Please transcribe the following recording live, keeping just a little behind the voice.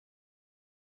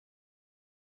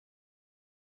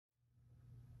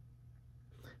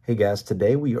Hey guys,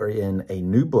 today we are in a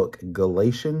new book,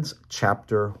 Galatians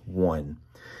chapter 1.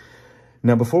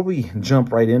 Now, before we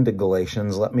jump right into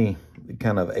Galatians, let me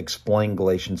kind of explain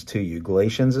Galatians to you.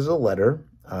 Galatians is a letter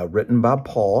written by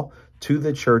Paul to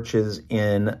the churches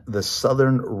in the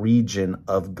southern region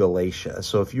of Galatia.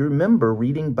 So if you remember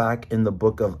reading back in the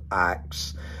book of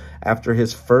Acts, after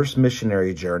his first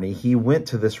missionary journey, he went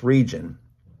to this region.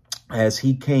 As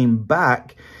he came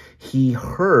back, he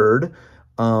heard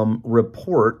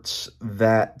reports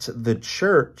that the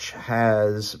church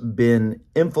has been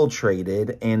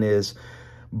infiltrated and is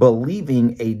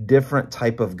believing a different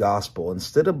type of gospel.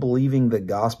 Instead of believing the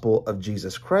gospel of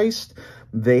Jesus Christ,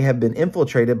 they have been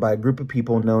infiltrated by a group of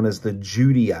people known as the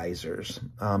Judaizers.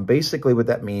 Basically, what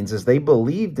that means is they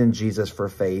believed in Jesus for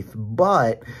faith,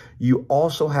 but you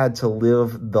also had to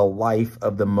live the life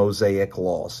of the Mosaic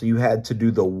law. So you had to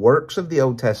do the works of the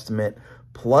Old Testament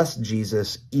plus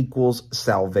Jesus equals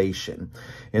salvation.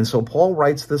 And so Paul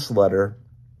writes this letter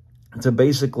to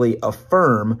basically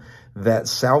affirm that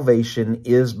salvation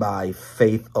is by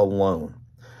faith alone.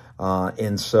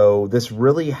 And so this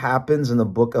really happens in the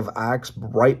book of Acts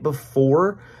right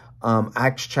before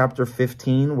Acts chapter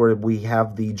 15, where we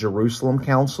have the Jerusalem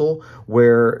Council,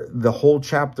 where the whole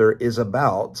chapter is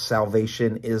about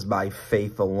salvation is by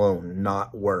faith alone,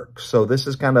 not works. So this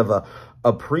is kind of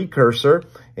a precursor,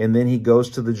 and then he goes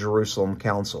to the Jerusalem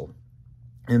Council.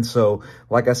 And so,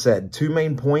 like I said, two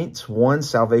main points. One,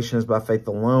 salvation is by faith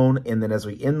alone. And then as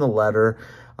we end the letter,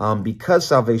 because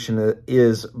salvation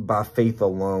is by faith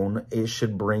alone, it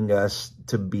should bring us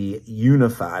to be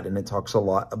unified. And it talks a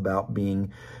lot about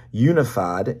being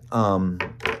unified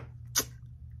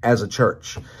as a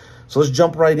church. So let's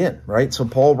jump right in, right? So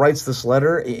Paul writes this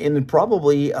letter, and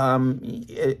probably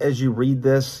as you read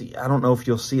this, I don't know if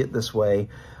you'll see it this way,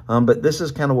 but this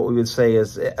is kind of what we would say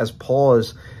as Paul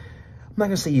is, I'm not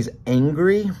going to say he's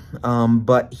angry,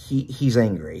 but he's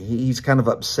angry. He's kind of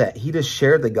upset. He just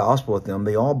shared the gospel with them.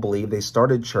 They all believe. They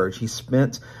started church. He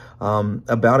spent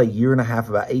about a year and a half,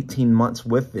 about 18 months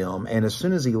with them. And as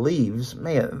soon as he leaves,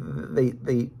 man,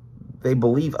 they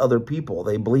believe other people.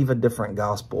 They believe a different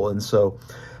gospel. And so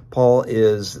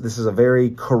this is a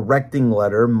very correcting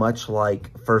letter, much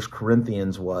like 1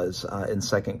 Corinthians was in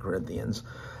 2 Corinthians.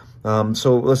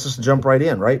 So let's just jump right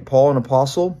in, right? Paul, an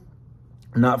apostle,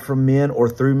 not from men or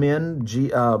through men.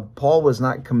 Paul was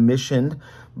not commissioned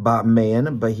by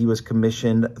man, but he was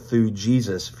commissioned through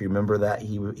Jesus. If you remember that,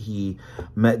 he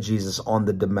met Jesus on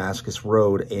the Damascus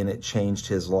Road, and it changed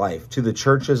his life. To the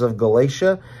churches of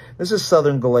Galatia, this is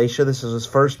southern Galatia. This is his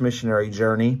first missionary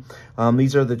journey.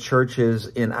 These are the churches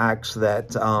in Acts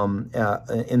that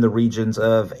in the regions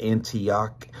of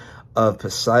Antioch, of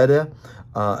Pisidia,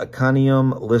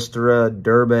 Iconium, Lystra,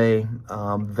 Derbe,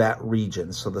 that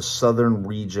region. So the southern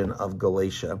region of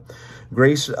Galatia.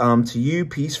 Grace to you,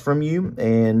 peace from you,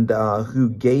 and who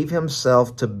gave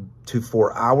himself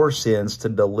for our sins to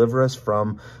deliver us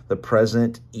from the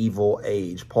present evil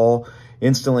age. Paul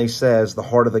instantly says the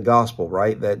heart of the gospel,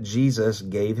 right? That Jesus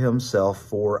gave himself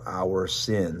for our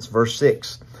sins. Verse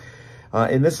 6.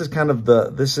 And this is kind of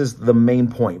the main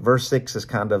point. Verse 6 is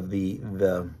kind of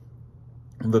the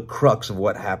crux of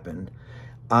what happened.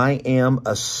 I am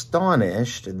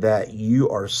astonished that you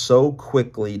are so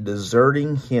quickly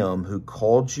deserting him who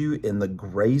called you in the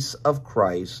grace of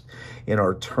Christ and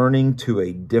are turning to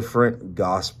a different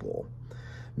gospel.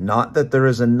 Not that there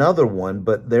is another one,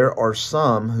 but there are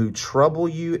some who trouble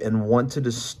you and want to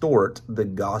distort the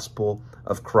gospel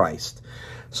of Christ.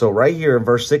 So right here in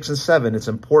verse 6 and 7, it's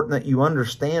important that you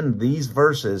understand these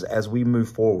verses as we move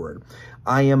forward.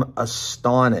 I am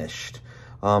astonished.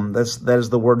 That is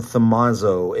the word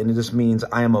thamazo, and it just means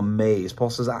I am amazed.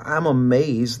 Paul says, I'm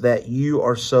amazed that you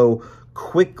are so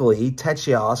quickly,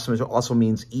 techios, which also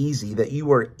means easy, that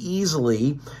you are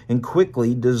easily and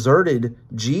quickly deserted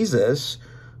Jesus,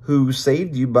 who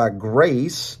saved you by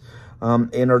grace,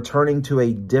 and are turning to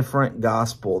a different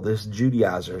gospel. This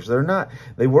Judaizers,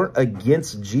 they weren't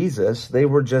against Jesus. They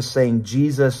were just saying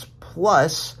Jesus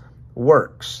plus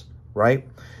works, right?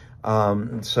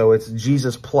 So it's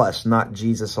Jesus plus, not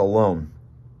Jesus alone.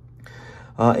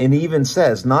 And he even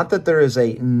says, not that there is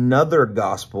another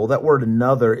gospel. That word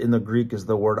another in the Greek is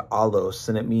the word allos,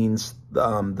 and it means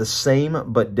the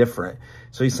same but different.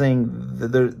 So he's saying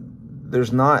that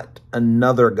there's not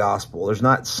another gospel. There's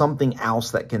not something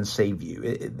else that can save you.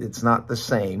 It's not the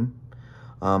same.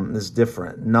 It's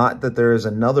different. Not that there is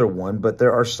another one, but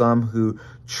there are some who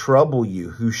trouble you,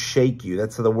 who shake you.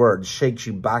 That's the word, shakes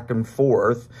you back and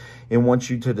forth and wants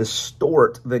you to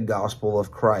distort the gospel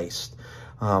of Christ.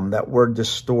 That word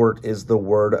distort is the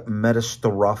word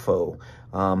metastorapho.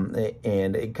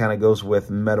 And it kind of goes with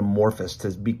metamorphosis,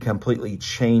 to be completely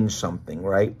change something,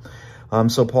 right?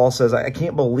 So Paul says, I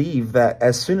can't believe that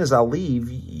as soon as I leave,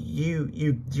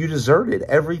 you deserted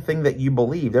everything that you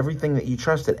believed, everything that you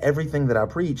trusted, everything that I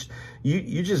preached.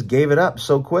 You just gave it up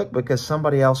so quick because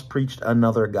somebody else preached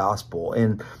another gospel.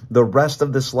 And the rest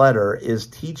of this letter is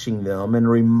teaching them and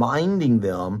reminding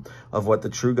them of what the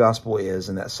true gospel is,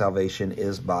 and that salvation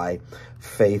is by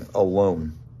faith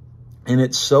alone. And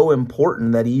it's so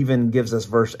important that he even gives us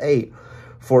verse 8.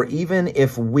 For even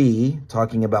if we,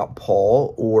 talking about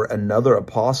Paul or another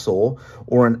apostle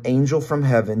or an angel from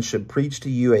heaven, should preach to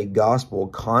you a gospel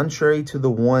contrary to the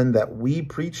one that we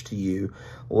preach to you,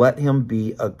 let him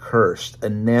be accursed.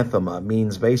 Anathema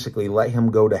means basically let him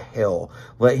go to hell.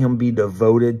 Let him be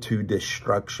devoted to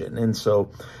destruction. And so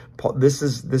this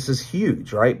is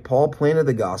huge, right? Paul planted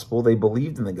the gospel. They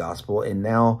believed in the gospel, and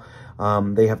now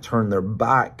they have turned their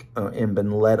back and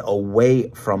been led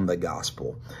away from the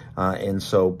gospel. And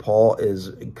so Paul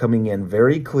is coming in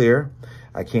very clear.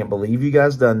 I can't believe you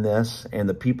guys done this. And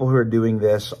the people who are doing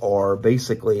this are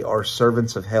basically our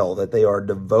servants of hell, that they are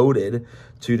devoted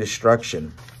to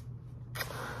destruction.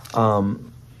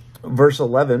 Verse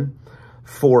 11,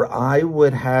 for I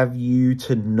would have you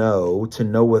to know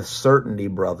with certainty,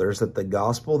 brothers, that the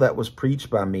gospel that was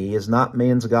preached by me is not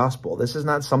man's gospel. This is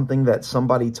not something that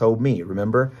somebody told me.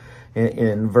 Remember,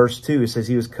 in verse 2, it says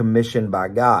he was commissioned by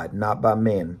God, not by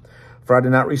man. For I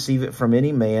did not receive it from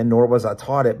any man, nor was I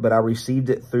taught it, but I received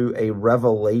it through a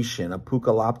revelation,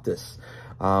 apocalyptis.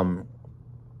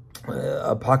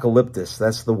 Apocalyptus,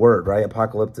 that's the word, right?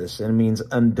 Apocalyptus. And it means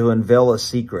to unveil a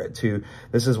secret.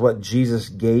 This is what Jesus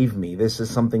gave me. This is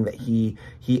something that he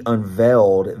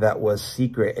unveiled that was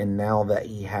secret, and now that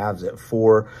he has it.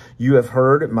 For you have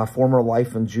heard my former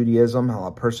life in Judaism, how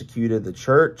I persecuted the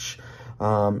church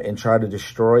and tried to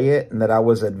destroy it, and that I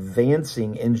was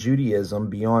advancing in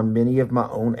Judaism beyond many of my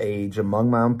own age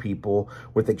among my own people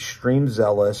with extreme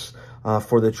zealous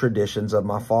for the traditions of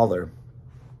my father.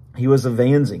 He was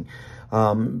advancing.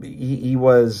 He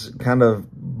was kind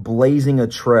of blazing a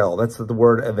trail. That's what the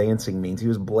word advancing means. He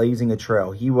was blazing a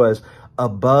trail. He was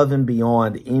above and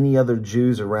beyond any other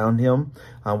Jews around him.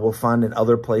 We'll find in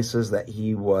other places that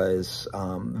he was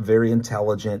very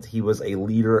intelligent. He was a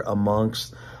leader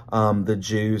amongst the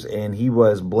Jews, and he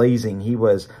was blazing. He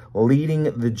was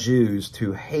leading the Jews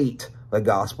to hate the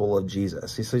gospel of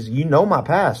Jesus. He says, you know my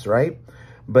past, right?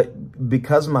 But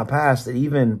because of my past, it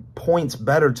even points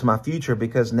better to my future,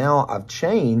 because now I've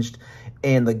changed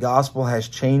and the gospel has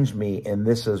changed me, and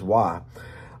this is why.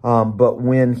 But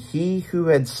when he who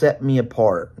had set me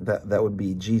apart, that would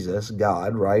be Jesus,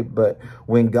 God, right? But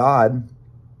when God,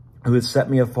 who had set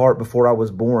me apart before I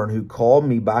was born, who called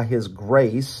me by his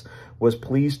grace, was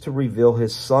pleased to reveal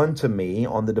his son to me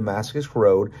on the Damascus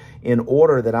road in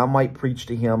order that I might preach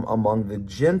to him among the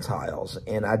Gentiles.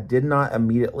 And I did not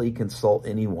immediately consult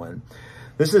anyone.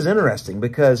 This is interesting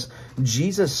because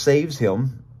Jesus saves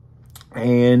him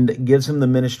and gives him the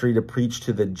ministry to preach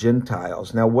to the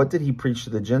Gentiles. Now, what did he preach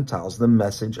to the Gentiles? The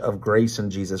message of grace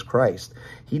in Jesus Christ.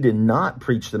 He did not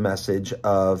preach the message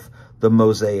of the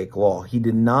Mosaic law. He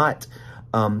did not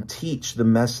teach the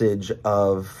message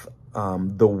of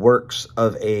the works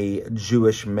of a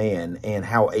Jewish man and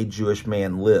how a Jewish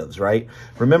man lives, right?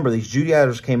 Remember, these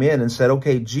Judaizers came in and said,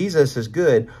 okay, Jesus is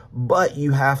good, but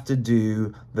you have to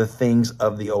do the things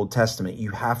of the Old Testament.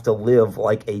 You have to live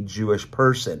like a Jewish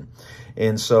person.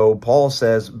 And so Paul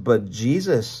says, but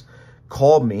Jesus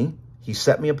called me. He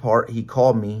set me apart. He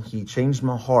called me. He changed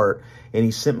my heart, and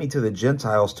he sent me to the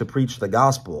Gentiles to preach the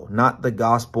gospel, not the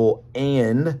gospel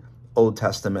and Old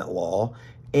Testament law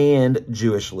and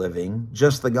Jewish living,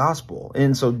 just the gospel.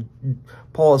 And so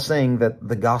Paul is saying that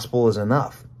the gospel is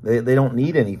enough. They don't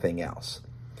need anything else.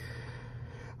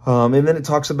 And then it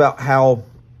talks about how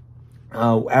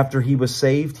after he was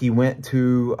saved, he went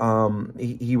to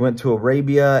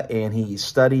Arabia, and he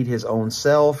studied his own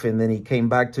self. And then he came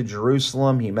back to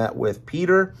Jerusalem. He met with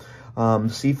Peter,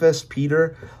 Cephas,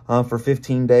 Peter, for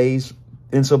 15 days.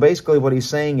 And so basically what he's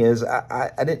saying is,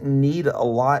 I didn't need a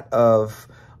lot of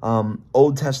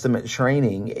Old Testament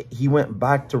training. He went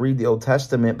back to read the Old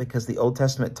Testament because the Old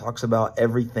Testament talks about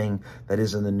everything that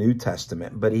is in the New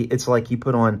Testament. But it's like he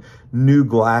put on new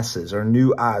glasses or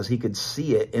new eyes. He could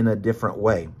see it in a different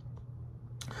way.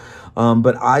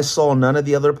 But I saw none of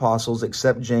the other apostles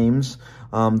except James,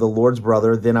 the Lord's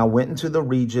brother. Then I went into the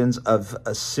regions of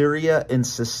Assyria and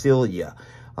Cilicia.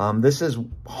 This is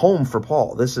home for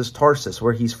Paul. This is Tarsus,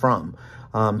 where he's from.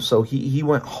 So he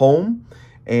went home.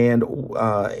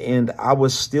 And I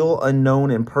was still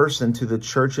unknown in person to the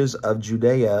churches of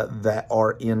Judea that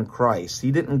are in Christ.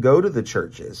 He didn't go to the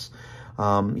churches.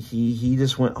 He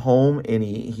just went home and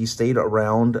he stayed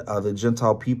around the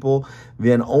Gentile people.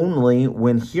 Then only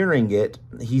when hearing it,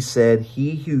 he said,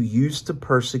 "He who used to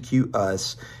persecute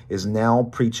us is now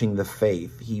preaching the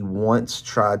faith he once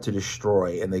tried to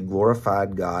destroy, and they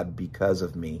glorified God because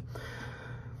of me."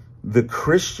 The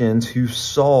Christians who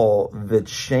saw the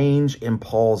change in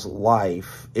Paul's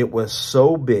life, it was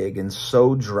so big and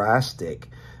so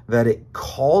drastic that it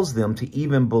caused them to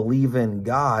even believe in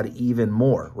God even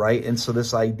more, right? And so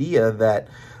this idea that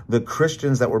the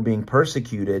Christians that were being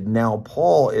persecuted, now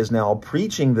Paul is now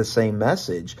preaching the same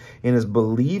message and is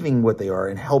believing what they are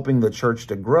and helping the church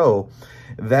to grow,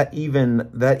 that even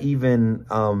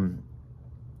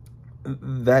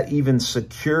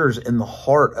secures in the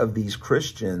heart of these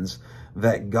Christians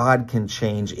that God can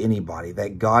change anybody,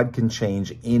 that God can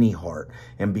change any heart.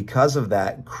 And because of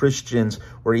that, Christians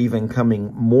were even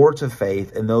coming more to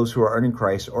faith, and those who are in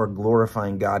Christ are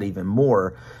glorifying God even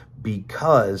more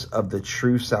because of the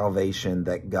true salvation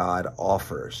that God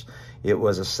offers. It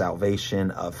was a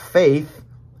salvation of faith,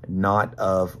 not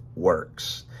of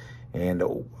works. And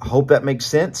I hope that makes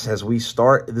sense as we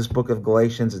start this book of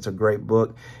Galatians. It's a great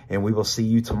book, and we will see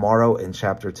you tomorrow in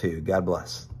chapter 2. God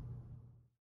bless.